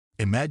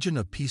Imagine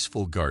a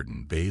peaceful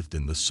garden bathed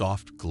in the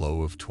soft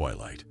glow of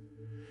twilight.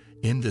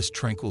 In this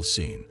tranquil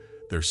scene,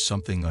 there's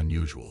something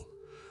unusual.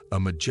 A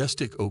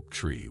majestic oak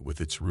tree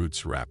with its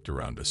roots wrapped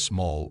around a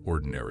small,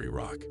 ordinary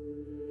rock.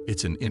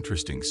 It's an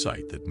interesting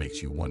sight that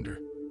makes you wonder.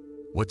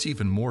 What's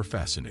even more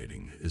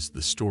fascinating is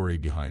the story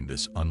behind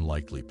this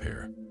unlikely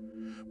pair.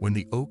 When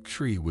the oak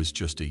tree was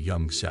just a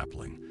young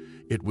sapling,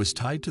 it was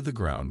tied to the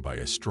ground by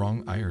a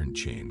strong iron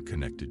chain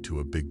connected to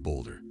a big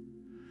boulder.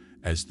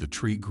 As the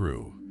tree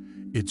grew,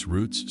 its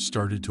roots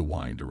started to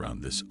wind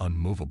around this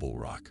unmovable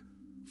rock,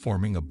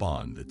 forming a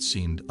bond that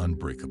seemed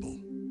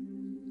unbreakable.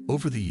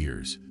 Over the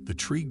years, the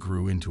tree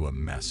grew into a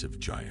massive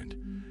giant,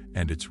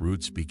 and its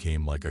roots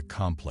became like a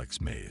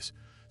complex maze,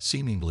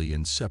 seemingly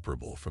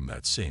inseparable from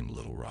that same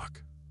little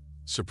rock.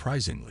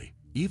 Surprisingly,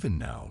 even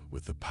now,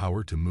 with the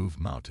power to move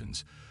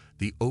mountains,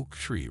 the oak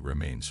tree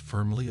remains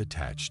firmly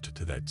attached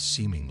to that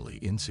seemingly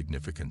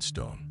insignificant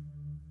stone.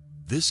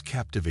 This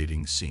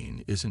captivating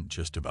scene isn't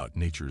just about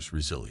nature's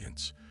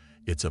resilience.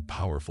 It's a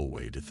powerful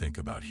way to think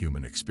about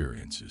human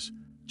experiences.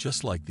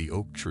 Just like the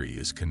oak tree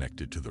is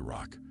connected to the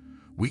rock,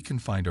 we can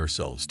find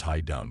ourselves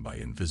tied down by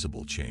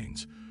invisible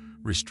chains,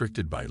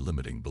 restricted by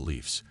limiting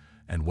beliefs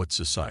and what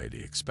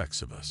society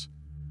expects of us.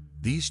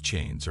 These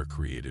chains are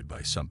created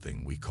by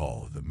something we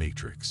call the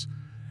matrix,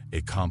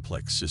 a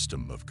complex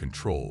system of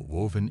control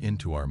woven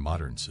into our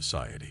modern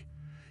society.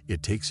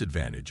 It takes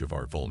advantage of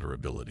our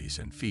vulnerabilities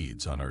and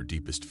feeds on our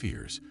deepest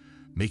fears,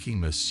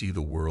 making us see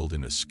the world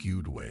in a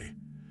skewed way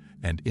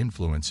and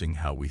influencing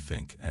how we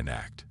think and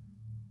act.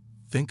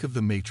 Think of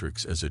the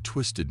matrix as a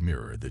twisted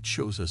mirror that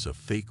shows us a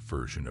fake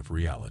version of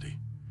reality.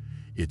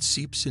 It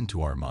seeps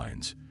into our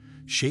minds,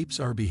 shapes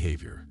our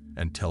behavior,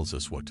 and tells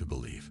us what to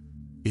believe.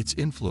 Its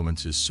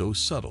influence is so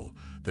subtle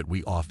that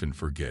we often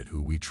forget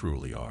who we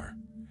truly are,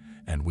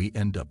 and we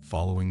end up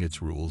following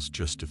its rules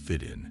just to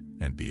fit in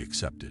and be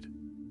accepted.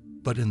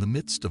 But in the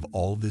midst of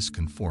all this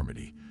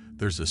conformity,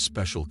 there's a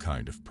special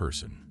kind of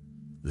person,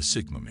 the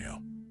Sigma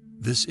male.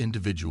 This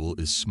individual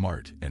is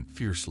smart and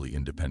fiercely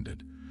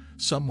independent,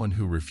 someone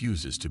who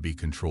refuses to be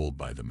controlled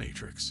by the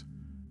matrix.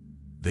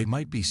 They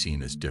might be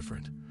seen as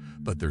different,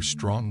 but they're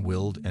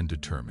strong-willed and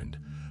determined,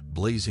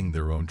 blazing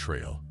their own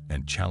trail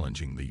and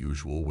challenging the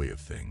usual way of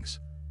things.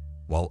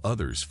 While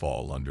others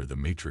fall under the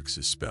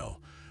matrix's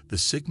spell, the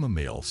Sigma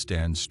male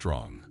stands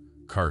strong,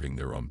 carving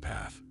their own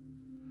path.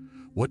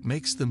 What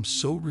makes them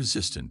so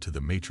resistant to the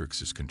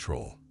matrix's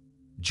control?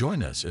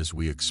 Join us as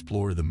we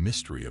explore the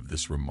mystery of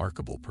this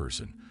remarkable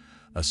person,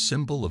 a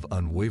symbol of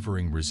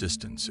unwavering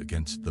resistance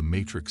against the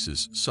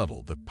matrix's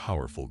subtle but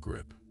powerful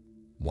grip.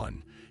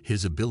 1.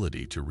 His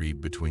ability to read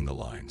between the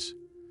lines.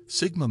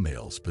 Sigma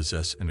males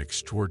possess an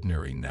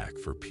extraordinary knack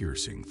for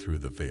piercing through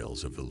the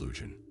veils of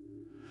illusion.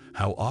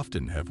 How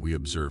often have we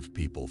observed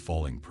people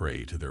falling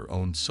prey to their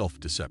own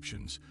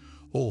self-deceptions,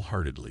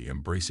 wholeheartedly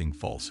embracing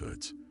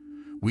falsehoods?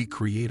 We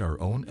create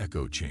our own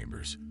echo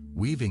chambers,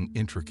 weaving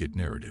intricate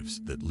narratives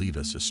that lead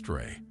us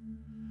astray.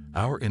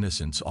 Our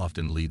innocence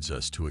often leads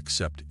us to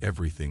accept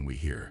everything we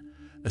hear,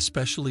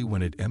 especially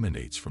when it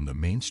emanates from the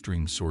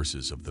mainstream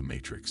sources of the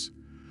matrix,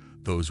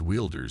 those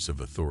wielders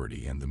of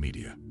authority and the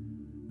media.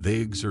 They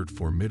exert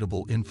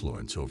formidable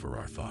influence over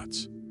our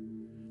thoughts.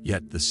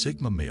 Yet the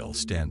Sigma male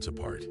stands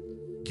apart,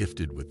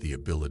 gifted with the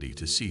ability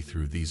to see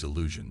through these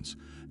illusions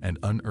and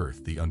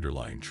unearth the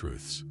underlying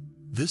truths.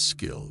 This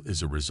skill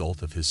is a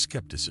result of his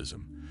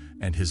skepticism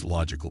and his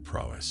logical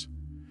prowess.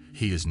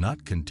 He is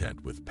not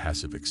content with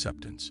passive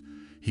acceptance.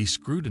 He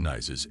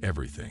scrutinizes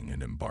everything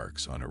and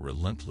embarks on a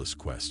relentless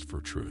quest for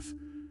truth.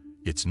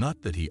 It's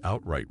not that he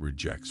outright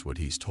rejects what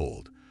he's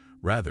told.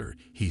 Rather,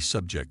 he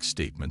subjects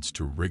statements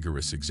to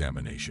rigorous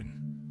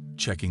examination,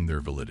 checking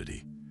their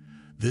validity.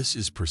 This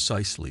is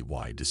precisely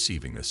why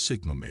deceiving a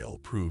Sigma male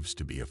proves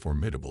to be a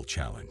formidable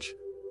challenge.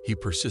 He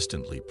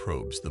persistently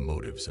probes the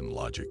motives and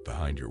logic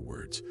behind your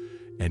words,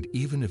 and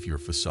even if your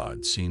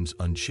facade seems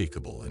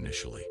unshakable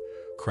initially,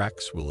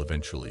 cracks will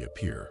eventually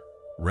appear,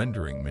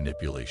 rendering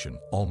manipulation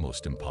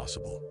almost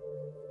impossible.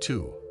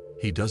 2.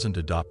 He doesn't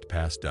adopt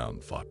passed-down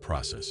thought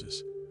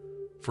processes.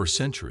 For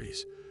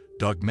centuries,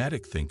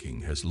 dogmatic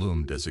thinking has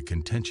loomed as a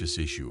contentious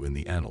issue in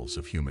the annals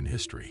of human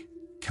history.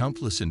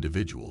 Countless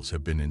individuals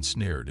have been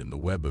ensnared in the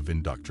web of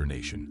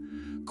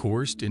indoctrination,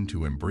 coerced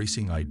into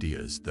embracing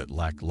ideas that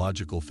lack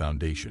logical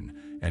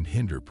foundation and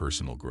hinder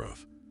personal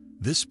growth.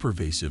 This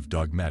pervasive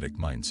dogmatic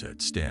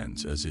mindset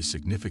stands as a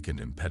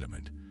significant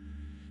impediment,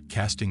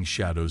 casting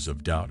shadows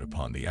of doubt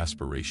upon the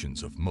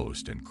aspirations of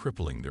most and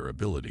crippling their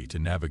ability to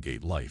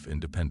navigate life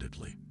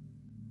independently.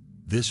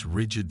 This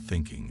rigid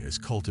thinking has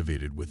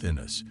cultivated within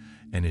us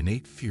an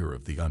innate fear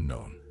of the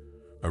unknown,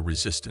 a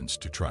resistance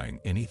to trying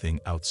anything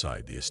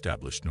outside the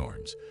established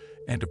norms,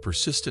 and a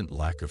persistent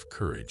lack of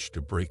courage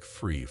to break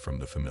free from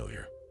the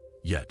familiar.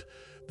 Yet,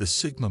 the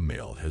Sigma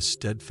male has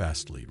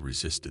steadfastly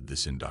resisted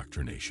this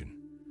indoctrination.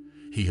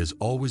 He has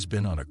always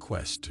been on a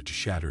quest to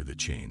shatter the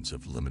chains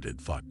of limited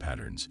thought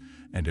patterns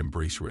and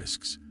embrace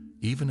risks,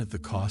 even at the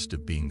cost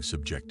of being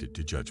subjected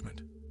to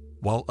judgment.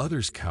 while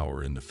others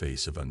cower in the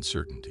face of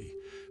uncertainty,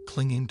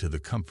 clinging to the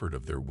comfort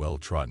of their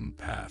well-trodden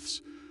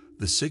paths.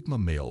 The Sigma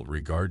male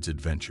regards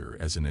adventure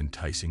as an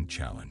enticing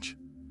challenge.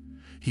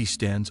 He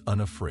stands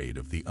unafraid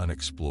of the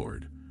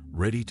unexplored,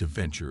 ready to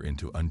venture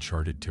into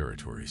uncharted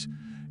territories,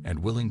 and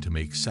willing to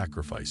make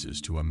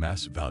sacrifices to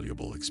amass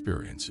valuable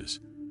experiences.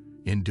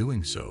 In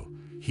doing so,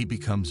 he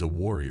becomes a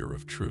warrior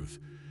of truth,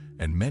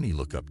 and many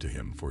look up to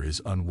him for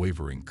his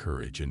unwavering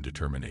courage and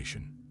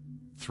determination.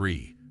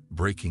 3.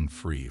 Breaking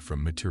free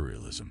from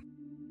materialism.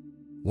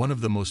 One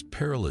of the most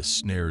perilous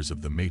snares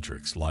of the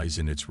Matrix lies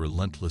in its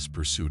relentless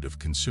pursuit of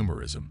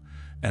consumerism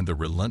and the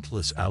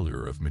relentless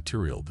allure of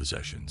material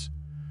possessions.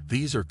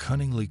 These are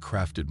cunningly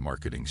crafted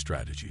marketing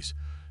strategies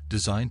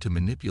designed to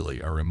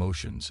manipulate our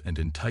emotions and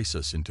entice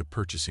us into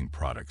purchasing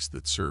products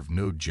that serve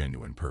no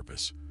genuine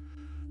purpose.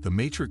 The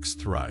Matrix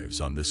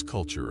thrives on this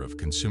culture of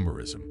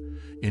consumerism,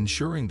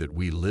 ensuring that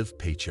we live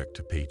paycheck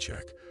to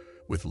paycheck,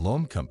 with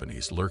loan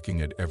companies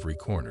lurking at every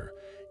corner,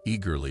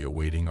 eagerly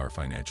awaiting our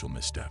financial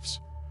missteps.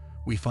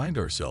 We find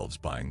ourselves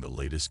buying the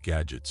latest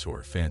gadgets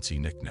or fancy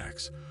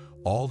knickknacks,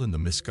 all in the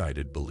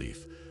misguided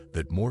belief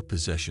that more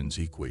possessions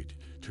equate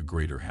to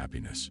greater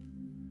happiness.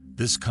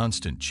 This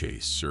constant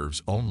chase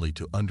serves only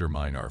to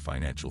undermine our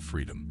financial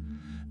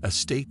freedom, a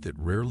state that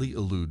rarely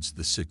eludes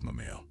the Sigma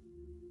male.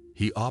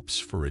 He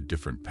opts for a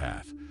different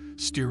path,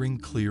 steering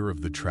clear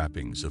of the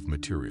trappings of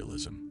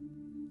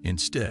materialism.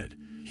 Instead,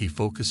 he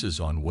focuses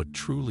on what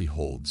truly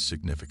holds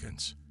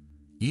significance.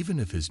 Even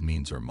if his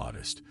means are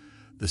modest,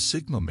 the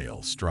Sigma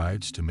male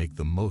strives to make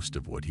the most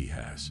of what he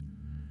has.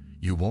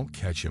 You won't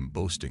catch him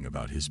boasting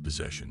about his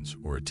possessions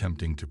or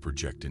attempting to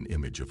project an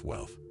image of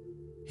wealth.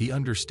 He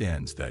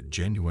understands that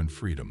genuine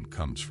freedom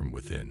comes from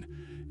within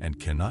and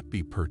cannot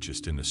be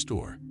purchased in a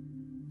store.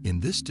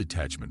 In this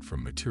detachment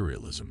from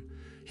materialism,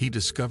 he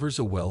discovers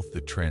a wealth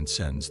that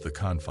transcends the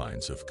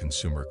confines of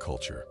consumer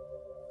culture.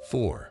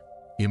 4.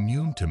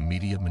 Immune to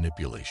media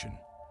manipulation.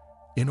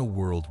 In a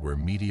world where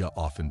media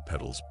often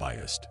peddles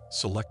biased,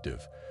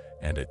 selective,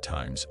 and at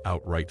times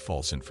outright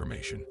false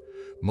information,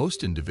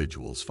 most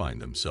individuals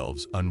find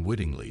themselves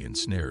unwittingly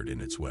ensnared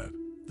in its web.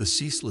 The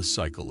ceaseless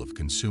cycle of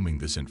consuming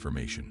this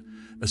information,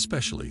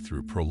 especially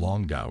through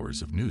prolonged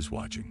hours of news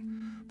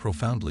watching,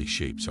 profoundly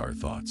shapes our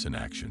thoughts and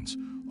actions,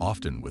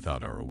 often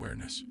without our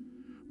awareness.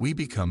 We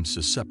become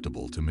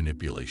susceptible to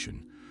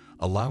manipulation,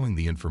 allowing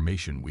the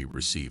information we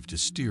receive to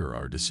steer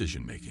our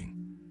decision-making.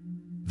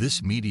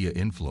 This media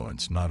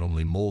influence not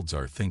only molds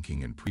our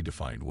thinking in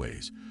predefined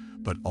ways,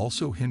 but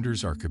also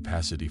hinders our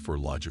capacity for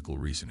logical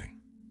reasoning.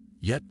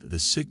 Yet the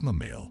Sigma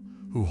male,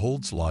 who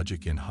holds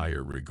logic in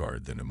higher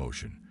regard than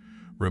emotion,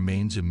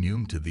 remains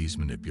immune to these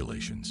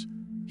manipulations.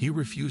 He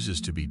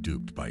refuses to be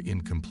duped by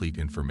incomplete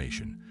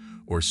information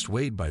or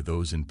swayed by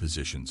those in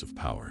positions of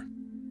power.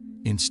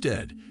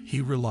 Instead, he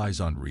relies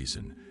on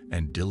reason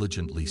and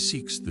diligently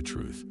seeks the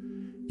truth,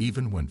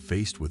 even when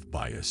faced with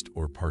biased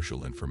or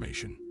partial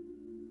information.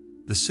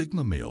 The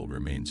Sigma male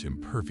remains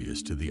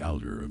impervious to the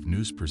allure of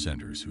news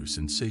presenters who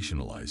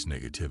sensationalize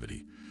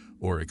negativity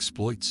or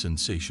exploit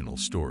sensational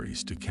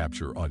stories to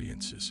capture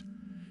audiences.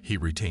 He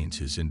retains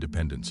his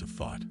independence of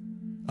thought,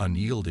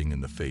 unyielding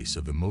in the face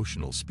of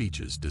emotional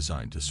speeches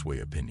designed to sway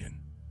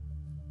opinion.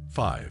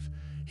 5.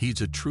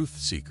 He's a truth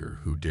seeker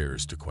who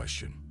dares to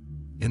question.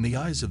 In the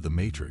eyes of the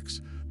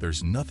Matrix,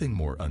 there's nothing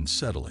more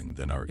unsettling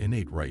than our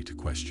innate right to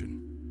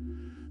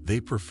question. They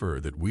prefer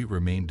that we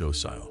remain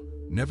docile,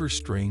 never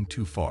straying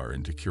too far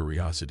into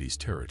curiosity's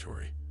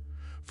territory,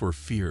 for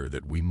fear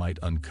that we might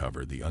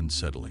uncover the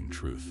unsettling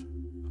truth.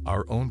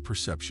 Our own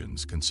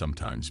perceptions can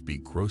sometimes be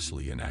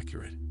grossly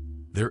inaccurate.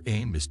 Their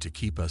aim is to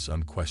keep us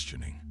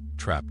unquestioning,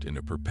 trapped in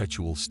a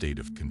perpetual state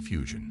of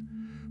confusion,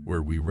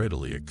 where we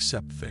readily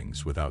accept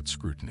things without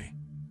scrutiny.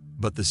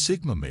 But the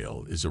Sigma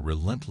male is a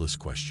relentless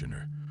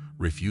questioner,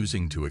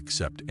 refusing to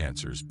accept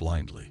answers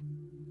blindly.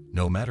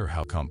 No matter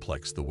how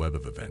complex the web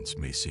of events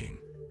may seem,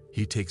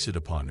 he takes it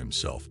upon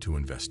himself to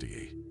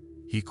investigate.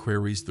 He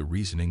queries the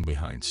reasoning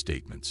behind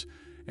statements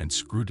and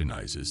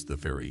scrutinizes the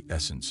very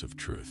essence of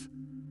truth.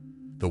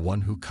 The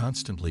one who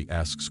constantly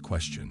asks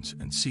questions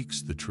and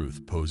seeks the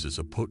truth poses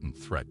a potent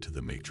threat to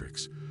the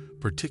Matrix,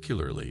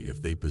 particularly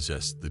if they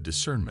possess the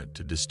discernment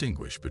to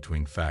distinguish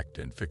between fact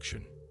and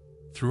fiction.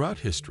 Throughout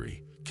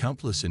history,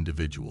 countless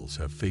individuals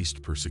have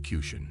faced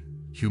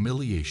persecution,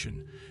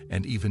 humiliation,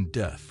 and even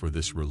death for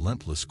this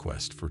relentless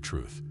quest for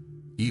truth.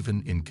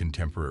 Even in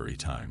contemporary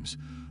times,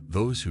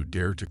 those who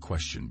dare to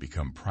question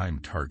become prime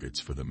targets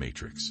for the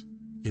Matrix.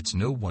 It's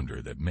no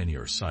wonder that many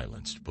are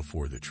silenced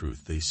before the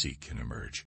truth they seek can emerge.